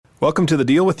Welcome to the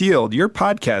Deal with Yield, your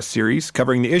podcast series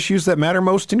covering the issues that matter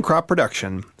most in crop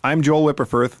production. I'm Joel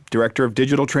Wipperfurth, Director of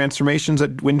Digital Transformations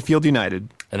at Winfield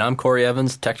United. And I'm Corey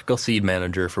Evans, Technical Seed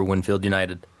Manager for Winfield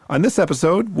United. On this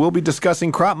episode, we'll be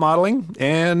discussing crop modeling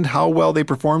and how well they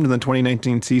performed in the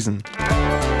 2019 season.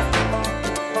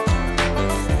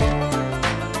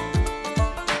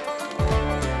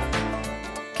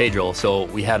 Okay, Joel, so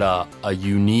we had a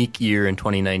unique year in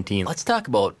 2019. Let's talk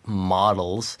about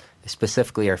models,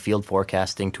 specifically our field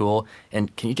forecasting tool.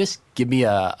 And can you just give me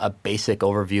a basic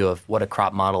overview of what a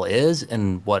crop model is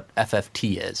and what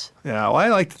FFT is? Yeah, well, I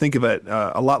like to think of it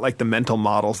a lot like the mental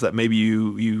models that maybe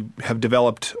you have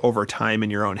developed over time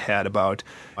in your own head about,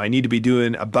 I need to be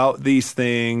doing about these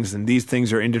things, and these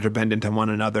things are interdependent on one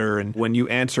another. And when you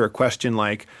answer a question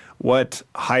like, what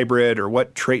hybrid or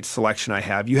what trait selection I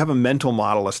have, you have a mental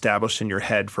model established in your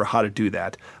head for how to do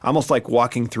that. Almost like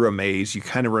walking through a maze, you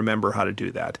kind of remember how to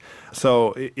do that.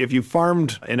 So if you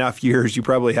farmed enough years, you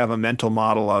probably have a mental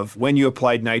model of when you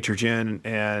applied nitrogen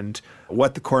and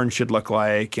what the corn should look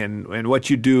like and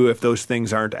what you do if those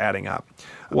things aren't adding up.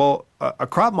 Well, a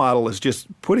crop model is just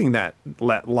putting that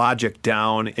logic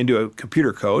down into a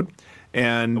computer code.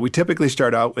 And we typically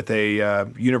start out with a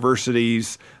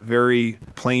university's very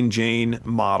plain Jane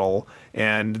model,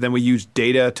 and then we use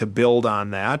data to build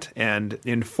on that and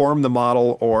inform the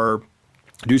model or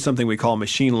do something we call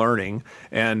machine learning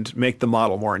and make the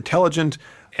model more intelligent.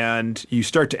 And you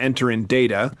start to enter in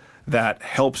data that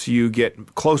helps you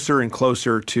get closer and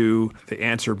closer to the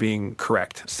answer being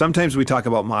correct. Sometimes we talk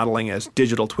about modeling as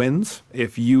digital twins.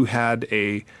 If you had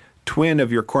a twin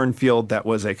of your cornfield that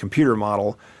was a computer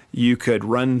model, you could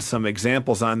run some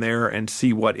examples on there and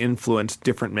see what influenced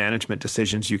different management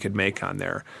decisions you could make on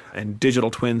there. And digital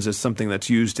twins is something that's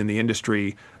used in the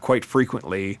industry quite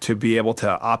frequently to be able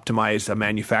to optimize a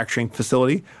manufacturing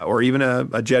facility or even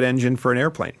a jet engine for an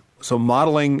airplane. So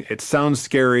modeling, it sounds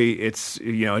scary. It's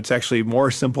actually more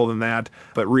simple than that,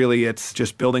 but really it's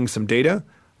just building some data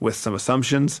with some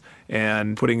assumptions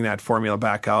and putting that formula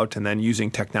back out and then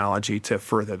using technology to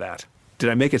further that. Did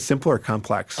I make it simple or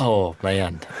complex? Oh,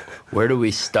 man. Where do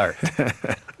we start?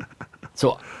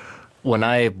 So when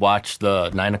I watch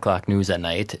the 9 o'clock news at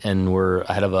night and we're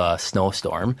ahead of a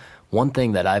snowstorm, one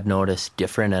thing that I've noticed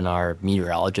different in our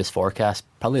meteorologist forecast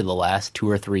probably the last 2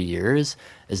 or 3 years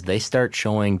is they start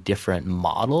showing different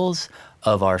models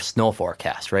of our snow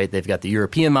forecast, right? They've got the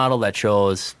European model that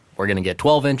shows we're going to get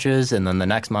 12 inches, and then the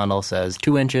next model says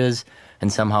 2 inches,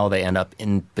 and somehow they end up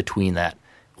in between that.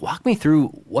 Walk me through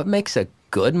what makes a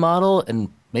good model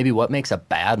and maybe what makes a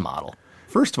bad model.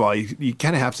 First of all, you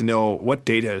kind of have to know what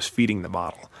data is feeding the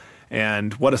model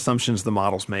and what assumptions the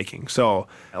model's making. So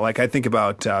like I think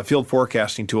about field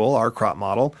forecasting tool, our crop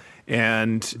model,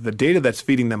 and the data that's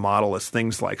feeding the model is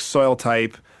things like soil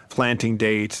type, planting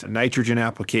date, nitrogen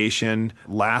application,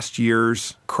 last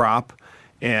year's crop,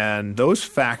 and those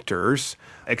factors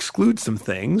exclude some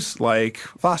things like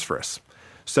phosphorus.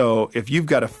 So if you've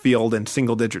got a field in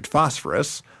single-digit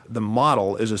phosphorus, the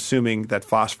model is assuming that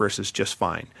phosphorus is just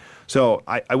fine. So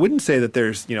I wouldn't say that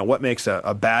there's, what makes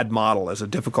a bad model is a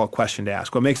difficult question to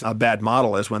ask. What makes a bad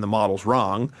model is when the model's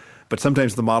wrong, but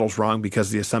sometimes the model's wrong because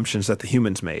of the assumptions that the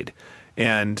humans made.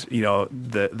 And,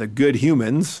 the good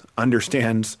humans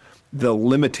understands the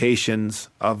limitations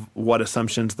of what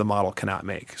assumptions the model cannot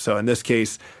make. So in this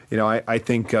case, I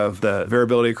think of the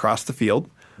variability across the field,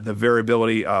 the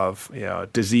variability of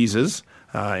diseases,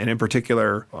 and in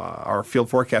particular, our field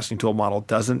forecasting tool model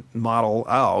doesn't model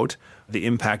out the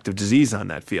impact of disease on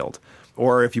that field.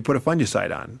 Or if you put a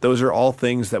fungicide on, those are all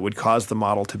things that would cause the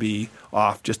model to be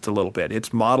off just a little bit.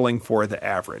 It's modeling for the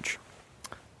average.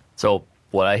 So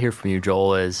what I hear from you,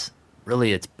 Joel, is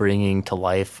really it's bringing to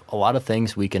life a lot of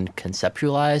things we can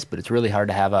conceptualize, but it's really hard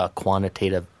to have a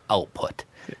quantitative output.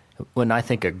 When I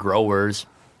think of growers,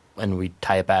 and we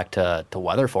tie it back to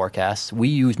weather forecasts, we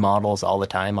use models all the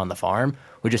time on the farm.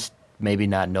 We just maybe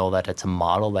not know that it's a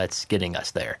model that's getting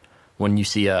us there. When you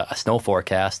see a snow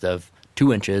forecast of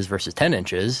 2 inches versus 10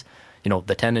 inches,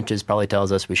 the 10 inches probably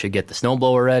tells us we should get the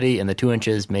snowblower ready, and the 2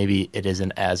 inches, maybe it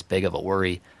isn't as big of a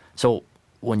worry. So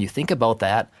when you think about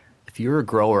that, if you're a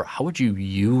grower, how would you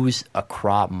use a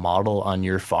crop model on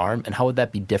your farm, and how would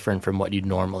that be different from what you'd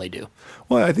normally do?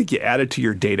 Well, I think you add it to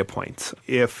your data points.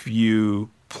 If you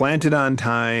planted on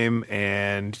time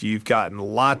and you've gotten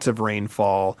lots of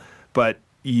rainfall, but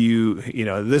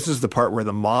this is the part where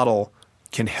the model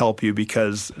can help you,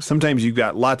 because sometimes you've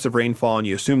got lots of rainfall and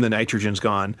you assume the nitrogen's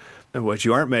gone. And what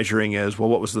you aren't measuring is,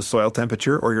 what was the soil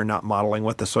temperature, or you're not modeling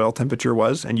what the soil temperature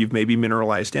was, and you've maybe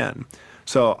mineralized in.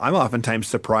 So I'm oftentimes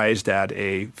surprised at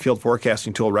a field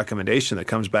forecasting tool recommendation that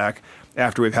comes back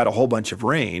after we've had a whole bunch of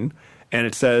rain, and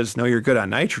it says, no, you're good on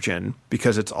nitrogen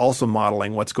because it's also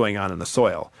modeling what's going on in the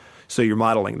soil. So you're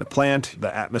modeling the plant,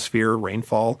 the atmosphere,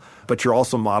 rainfall, but you're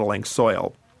also modeling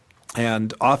soil.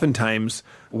 And oftentimes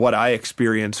what I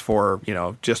experience for,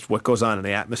 just what goes on in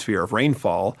the atmosphere of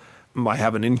rainfall, I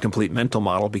have an incomplete mental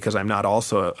model because I'm not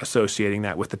also associating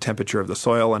that with the temperature of the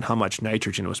soil and how much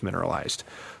nitrogen was mineralized.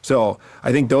 So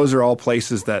I think those are all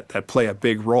places that play a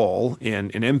big role in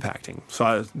impacting. So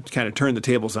I kind of turn the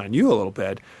tables on you a little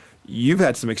bit. You've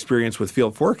had some experience with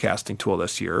field forecasting tool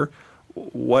this year.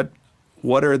 What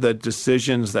are the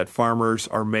decisions that farmers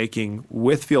are making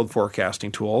with field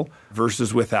forecasting tool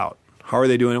versus without? How are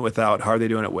they doing it without? How are they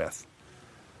doing it with?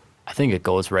 I think it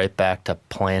goes right back to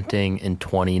planting in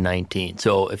 2019.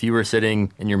 So if you were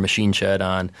sitting in your machine shed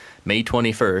on May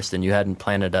 21st and you hadn't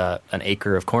planted an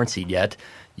acre of corn seed yet,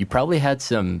 you probably had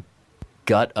some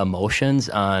gut emotions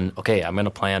on, okay, I'm going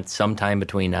to plant sometime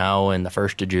between now and the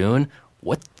 1st of June.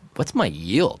 What's my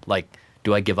yield? Like,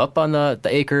 do I give up on the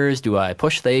acres? Do I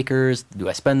push the acres? Do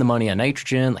I spend the money on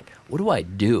nitrogen? Like, what do I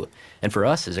do? And for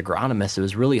us as agronomists, it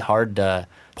was really hard to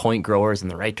point growers in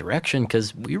the right direction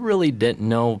because we really didn't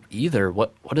know either.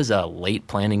 What does a late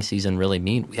planting season really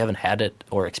mean? We haven't had it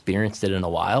or experienced it in a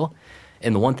while.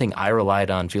 And the one thing I relied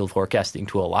on field forecasting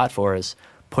tool a lot for is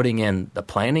putting in the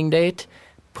planting date,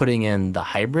 putting in the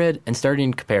hybrid, and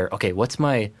starting to compare, okay, what's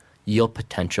my yield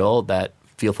potential that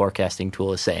field forecasting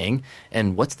tool is saying,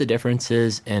 and what's the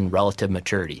differences in relative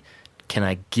maturity? Can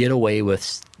I get away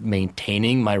with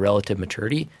maintaining my relative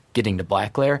maturity, getting to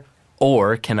black layer,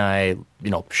 or can I,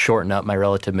 shorten up my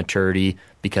relative maturity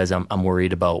because I'm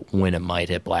worried about when it might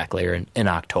hit black layer in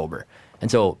October? And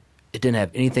so it didn't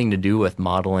have anything to do with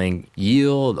modeling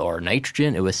yield or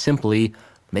nitrogen. It was simply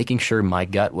making sure my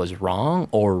gut was wrong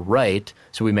or right,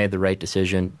 so we made the right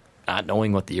decision, not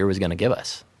knowing what the year was going to give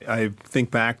us. I think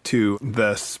back to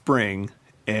the spring,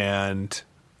 and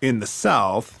in the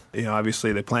South,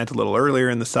 obviously they plant a little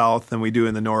earlier in the South than we do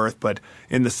in the North, but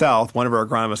in the South, one of our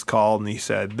agronomists called and he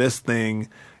said,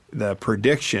 the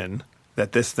prediction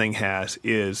that this thing has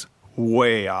is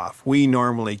way off. We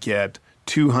normally get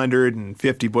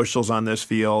 250 bushels on this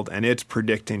field, and it's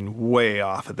predicting way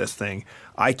off of this thing.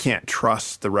 I can't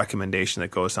trust the recommendation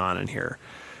that goes on in here.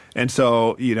 And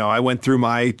so, I went through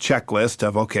my checklist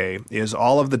of, okay, is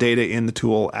all of the data in the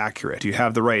tool accurate? Do you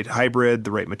have the right hybrid,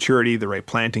 the right maturity, the right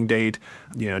planting date?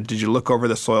 Did you look over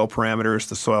the soil parameters,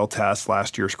 the soil test,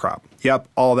 last year's crop? Yep,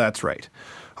 all that's right.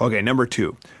 Okay, number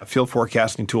 2, a field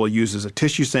forecasting tool uses a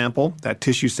tissue sample. That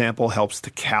tissue sample helps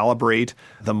to calibrate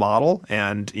the model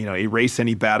and, erase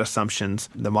any bad assumptions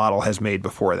the model has made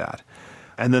before that.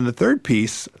 And then the third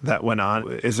piece that went on,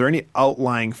 is there any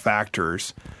outlying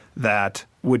factors that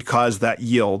would cause that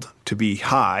yield to be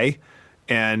high,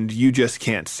 and you just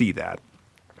can't see that?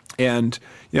 And,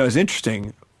 it's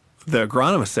interesting. The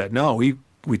agronomist said, no, we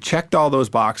checked all those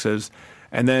boxes,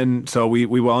 and then so we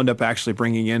wound up actually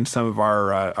bringing in some of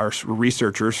our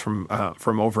researchers from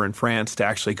over in France to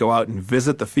actually go out and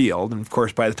visit the field. And, of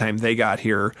course, by the time they got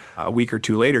here a week or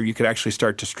two later, you could actually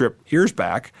start to strip ears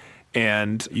back,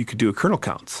 and you could do kernel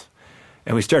counts.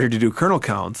 And we started to do kernel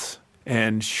counts,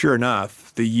 and sure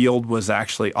enough, the yield was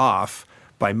actually off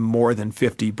by more than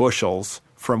 50 bushels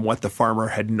from what the farmer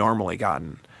had normally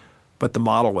gotten. But the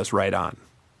model was right on.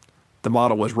 The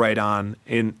model was right on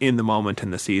in the moment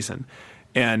in the season.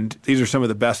 And these are some of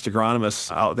the best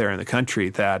agronomists out there in the country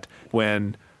that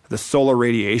when the solar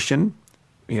radiation,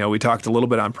 we talked a little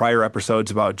bit on prior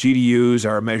episodes about GDUs,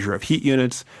 our measure of heat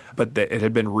units, but it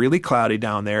had been really cloudy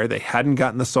down there. They hadn't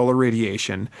gotten the solar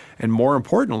radiation. And more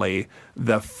importantly,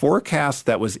 the forecast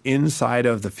that was inside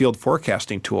of the field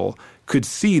forecasting tool could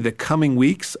see the coming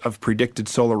weeks of predicted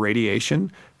solar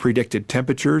radiation, predicted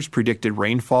temperatures, predicted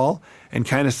rainfall, and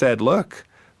kind of said, look,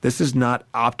 this is not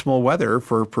optimal weather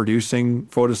for producing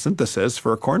photosynthesis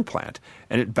for a corn plant.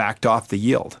 And it backed off the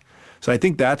yield. So I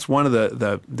think that's one of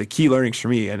the key learnings for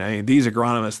me. And these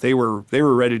agronomists, they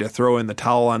were ready to throw in the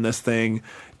towel on this thing,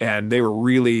 and they were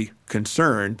really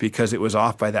concerned because it was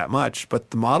off by that much.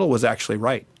 But the model was actually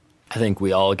right. I think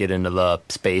we all get into the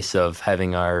space of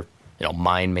having our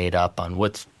mind made up on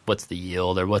what's the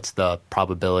yield or what's the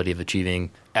probability of achieving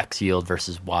X yield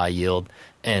versus Y yield.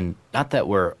 And not that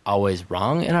we're always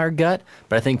wrong in our gut,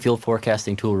 but I think field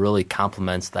forecasting tool really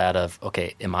complements that of,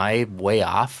 okay, am I way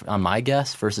off on my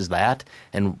guess versus that?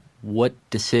 And what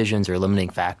decisions or limiting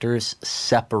factors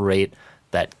separate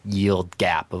that yield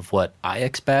gap of what I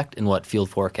expect and what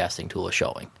field forecasting tool is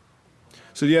showing?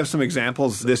 So do you have some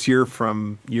examples this year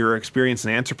from your experience in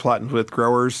answer plotting with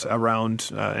growers around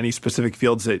any specific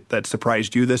fields that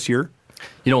surprised you this year?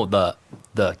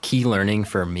 The key learning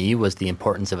for me was the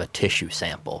importance of a tissue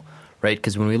sample, right?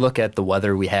 Because when we look at the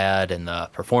weather we had and the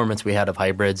performance we had of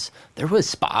hybrids, there was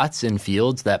spots in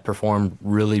fields that performed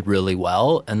really, really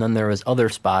well, and then there was other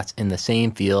spots in the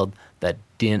same field that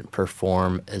didn't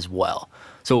perform as well.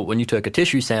 So when you took a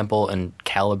tissue sample and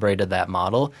calibrated that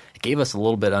model, it gave us a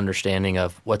little bit of understanding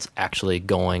of what's actually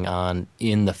going on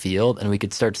in the field, and we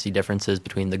could start to see differences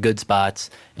between the good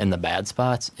spots and the bad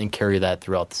spots and carry that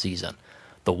throughout the season.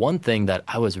 The one thing that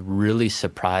I was really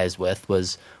surprised with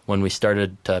was when we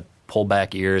started to pull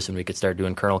back ears and we could start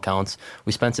doing kernel counts,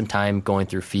 we spent some time going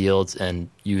through fields and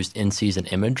used in-season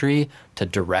imagery to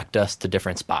direct us to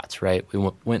different spots, right?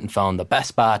 We went and found the best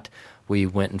spot, we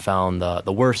went and found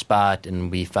the worst spot, and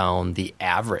we found the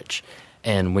average.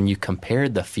 And when you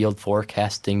compared the field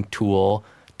forecasting tool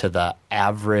to the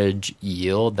average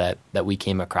yield that we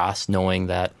came across, knowing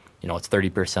that it's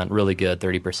 30% really good,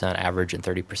 30% average, and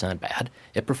 30% bad,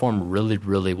 it performed really,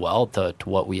 really well to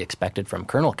what we expected from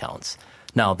kernel counts.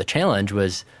 Now, the challenge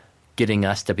was getting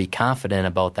us to be confident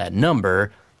about that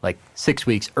number like 6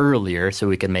 weeks earlier so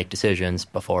we could make decisions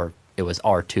before it was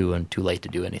R2 and too late to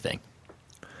do anything.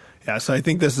 Yeah, so I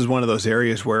think this is one of those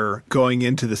areas where going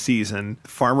into the season,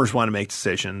 farmers want to make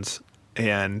decisions,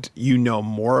 and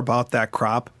more about that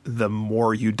crop the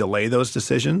more you delay those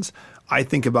decisions. I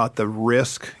think about the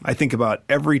risk. I think about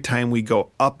every time we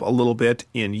go up a little bit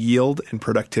in yield and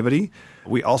productivity,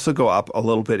 we also go up a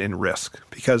little bit in risk,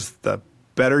 because the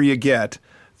better you get,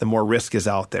 the more risk is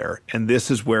out there. And this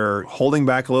is where holding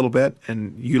back a little bit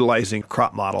and utilizing a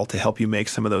crop model to help you make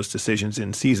some of those decisions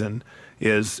in season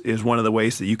is one of the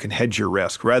ways that you can hedge your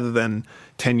risk. Rather than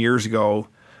 10 years ago,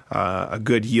 a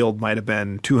good yield might have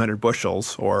been 200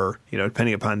 bushels or,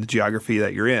 depending upon the geography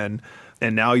that you're in,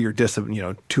 and now you're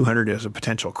 200 is a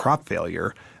potential crop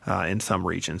failure in some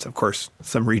regions. Of course,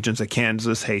 some regions of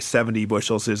Kansas, 70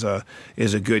 bushels is a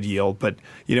good yield. But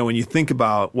when you think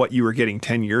about what you were getting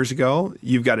 10 years ago,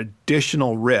 you've got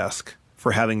additional risk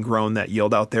for having grown that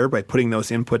yield out there by putting those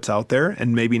inputs out there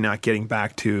and maybe not getting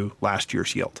back to last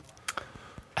year's yield.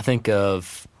 I think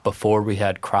of before we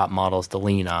had crop models to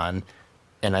lean on,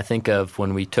 and I think of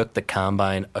when we took the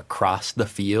combine across the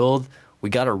field, we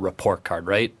got a report card,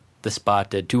 right? This spot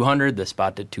did 200, this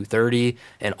spot did 230,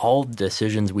 and all the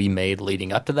decisions we made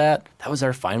leading up to that was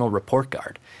our final report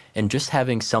card. And just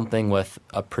having something with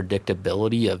a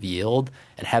predictability of yield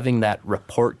and having that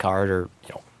report card or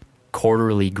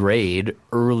quarterly grade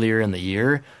earlier in the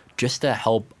year just to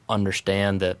help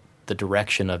understand the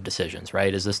direction of decisions,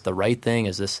 right? Is this the right thing?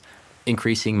 Is this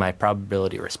increasing my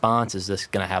probability of response? Is this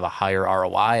going to have a higher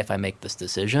ROI if I make this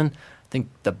decision? I think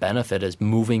the benefit is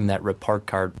moving that report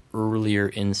card earlier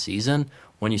in season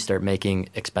when you start making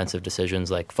expensive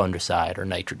decisions like fungicide or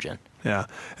nitrogen. Yeah.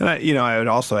 And I would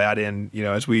also add in,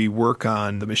 as we work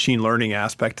on the machine learning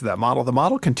aspect of that model, the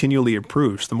model continually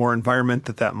improves. The more environment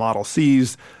that model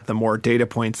sees, the more data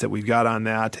points that we've got on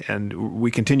that, and we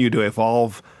continue to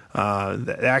evolve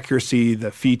the accuracy,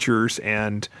 the features,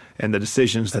 and the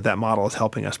decisions that model is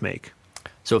helping us make.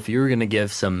 So if you were going to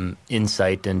give some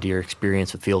insight into your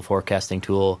experience with field forecasting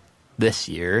tool this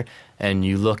year, and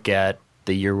you look at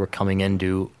the year we're coming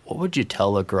into, what would you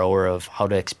tell a grower of how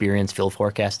to experience field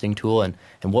forecasting tool, and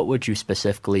what would you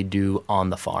specifically do on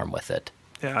the farm with it?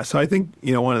 Yeah, so I think,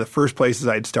 one of the first places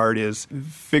I'd start is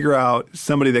figure out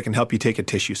somebody that can help you take a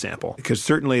tissue sample, because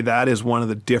certainly that is one of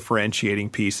the differentiating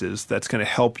pieces that's going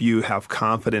to help you have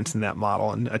confidence in that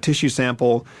model. And a tissue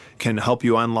sample can help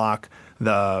you unlock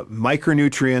the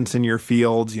micronutrients in your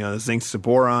fields, the zincs and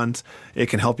borons. It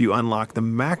can help you unlock the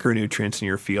macronutrients in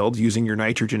your field using your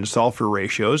nitrogen to sulfur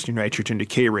ratios, your nitrogen to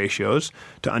K ratios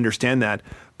to understand that.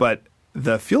 But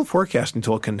the field forecasting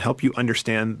tool can help you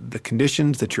understand the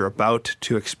conditions that you're about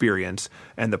to experience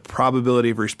and the probability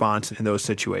of response in those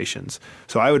situations.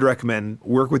 So I would recommend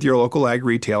work with your local ag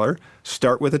retailer,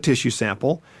 start with a tissue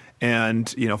sample,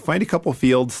 and find a couple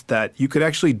fields that you could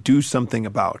actually do something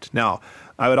about. Now,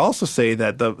 I would also say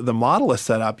that the model is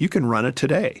set up, you can run it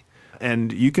today,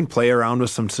 and you can play around with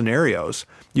some scenarios.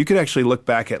 You could actually look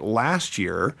back at last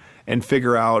year and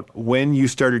figure out when you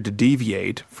started to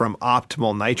deviate from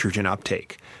optimal nitrogen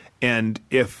uptake. And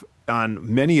if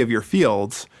on many of your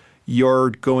fields, you're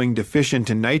going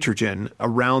deficient in nitrogen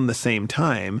around the same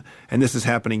time, and this is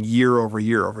happening year over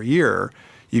year over year,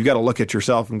 you've got to look at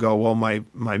yourself and go, well, my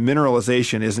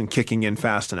mineralization isn't kicking in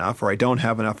fast enough, or I don't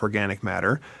have enough organic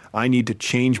matter. I need to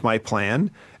change my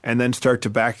plan, and then start to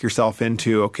back yourself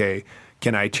into, okay,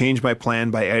 can I change my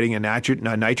plan by adding a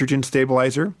nitrogen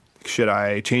stabilizer? Should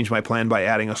I change my plan by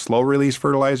adding a slow release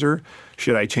fertilizer?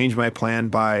 Should I change my plan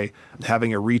by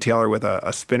having a retailer with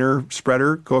a spinner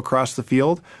spreader go across the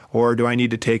field? Or do I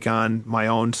need to take on my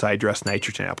own side dress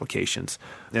nitrogen applications?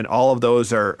 And all of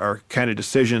those are kind of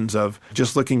decisions of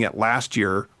just looking at last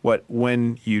year,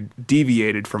 when you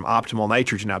deviated from optimal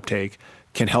nitrogen uptake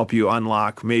can help you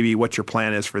unlock maybe what your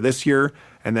plan is for this year,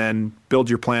 and then build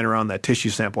your plan around that tissue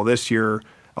sample this year.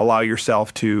 Allow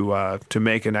yourself to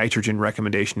make a nitrogen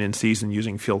recommendation in season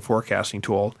using field forecasting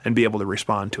tool and be able to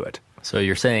respond to it. So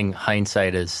you're saying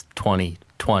hindsight is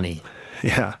 20/20.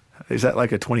 Yeah. Is that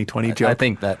like a 20/20 joke? I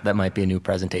think that might be a new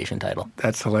presentation title.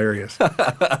 That's hilarious.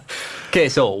 Okay,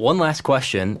 so one last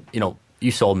question.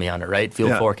 You sold me on it, right?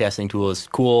 Field forecasting tool is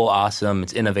cool, awesome,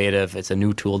 it's innovative, it's a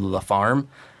new tool to the farm.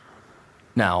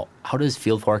 Now, how does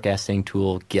field forecasting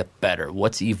tool get better?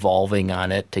 What's evolving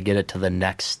on it to get it to the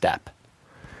next step?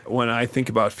 When I think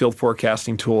about field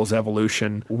forecasting tools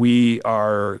evolution, we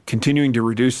are continuing to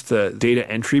reduce the data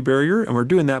entry barrier, and we're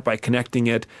doing that by connecting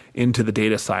it into the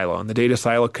data silo. And the data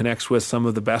silo connects with some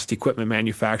of the best equipment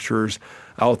manufacturers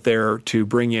out there to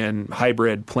bring in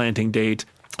hybrid planting date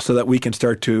so that we can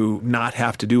start to not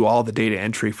have to do all the data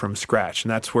entry from scratch.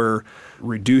 And that's where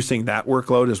reducing that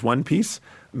workload is one piece.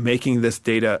 Making this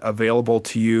data available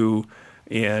to you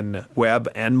in web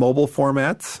and mobile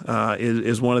formats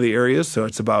is one of the areas. So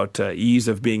it's about ease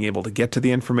of being able to get to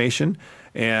the information.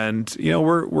 And,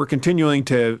 we're continuing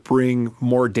to bring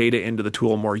more data into the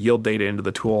tool, more yield data into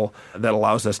the tool that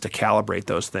allows us to calibrate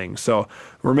those things. So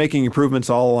we're making improvements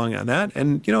all along on that.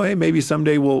 And, hey, maybe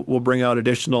someday we'll bring out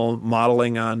additional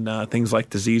modeling on things like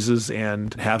diseases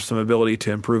and have some ability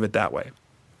to improve it that way.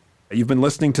 You've been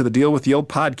listening to the Deal with Yield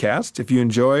podcast. If you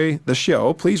enjoy the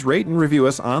show, please rate and review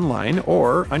us online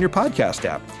or on your podcast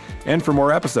app. And for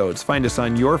more episodes, find us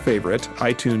on your favorite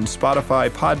iTunes, Spotify,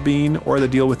 Podbean, or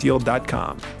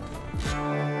thedealwithyield.com.